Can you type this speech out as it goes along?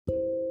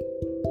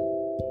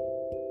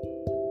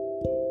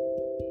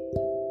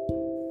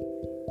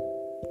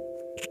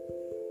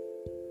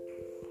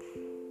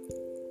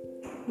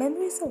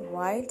Memories are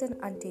wild and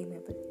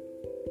untamable.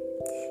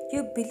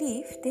 You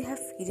believe they have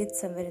faded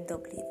somewhere in the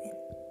oblivion.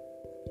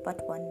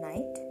 But one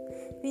night,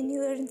 when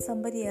you are in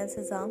somebody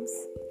else's arms,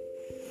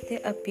 they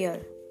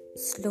appear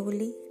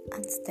slowly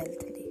and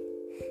stealthily.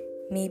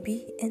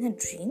 Maybe in a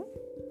dream,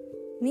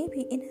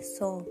 maybe in a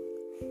song,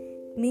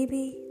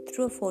 maybe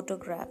through a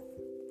photograph.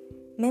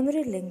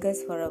 Memory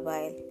lingers for a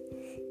while,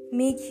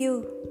 make you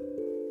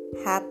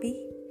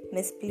happy,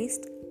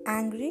 misplaced,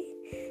 angry,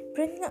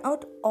 bringing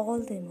out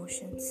all the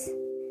emotions.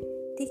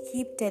 They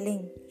keep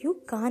telling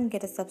you can't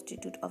get a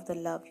substitute of the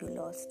love you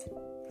lost.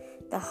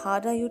 The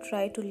harder you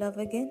try to love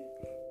again,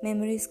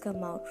 memories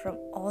come out from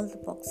all the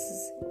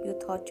boxes you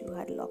thought you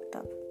had locked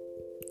up.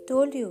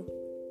 Told you,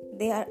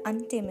 they are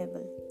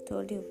untamable.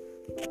 Told you,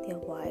 they are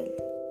wild.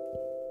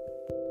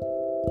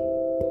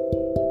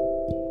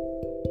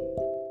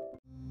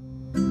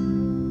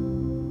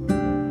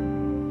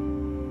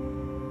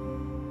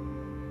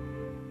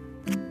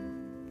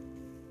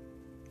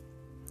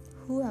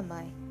 Who am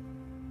I?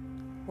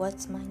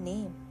 What's my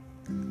name?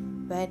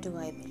 Where do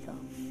I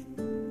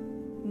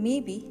belong?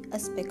 Maybe a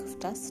speck of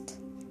dust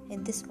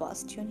in this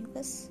vast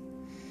universe.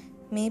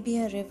 Maybe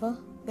a river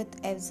with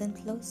ebbs and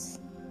flows.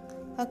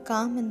 A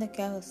calm in the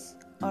chaos,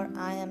 or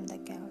I am the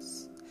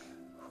chaos.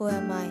 Who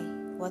am I?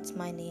 What's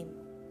my name?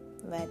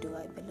 Where do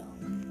I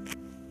belong?